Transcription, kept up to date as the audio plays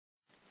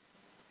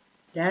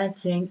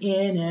Dancing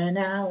in and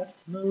out,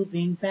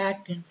 moving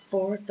back and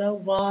forth, the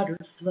water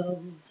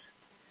flows.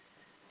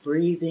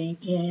 Breathing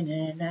in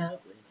and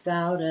out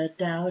without a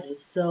doubt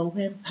is so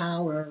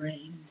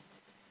empowering.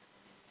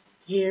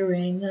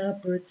 Hearing a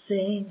bird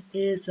sing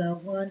is a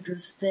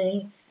wondrous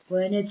thing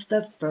when it's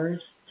the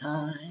first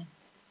time.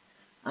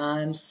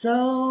 I'm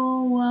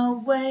so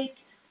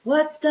awake,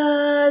 what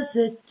does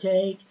it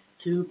take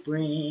to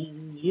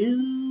bring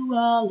you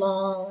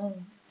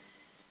along?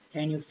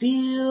 Can you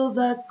feel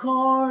the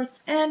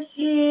chords and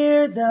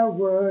hear the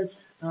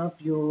words of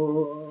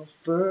your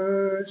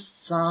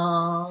first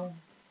song?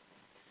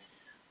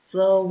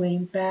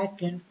 Flowing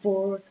back and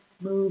forth,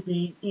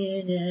 moving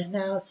in and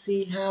out,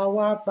 see how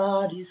our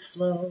bodies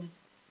flow.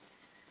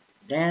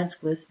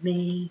 Dance with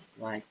me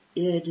like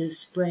it is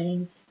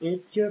spring,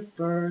 it's your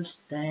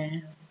first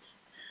dance.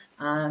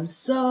 I'm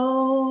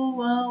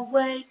so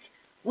awake,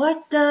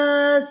 what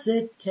does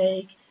it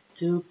take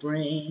to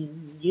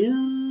bring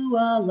you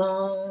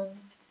along?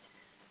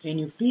 Can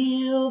you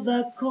feel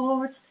the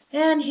chords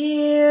and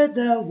hear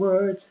the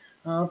words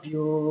of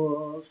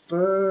your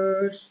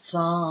first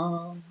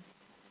song?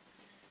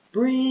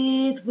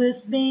 Breathe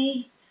with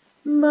me,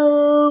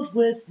 move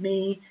with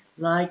me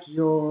like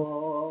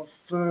your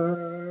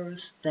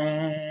first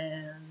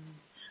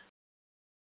dance.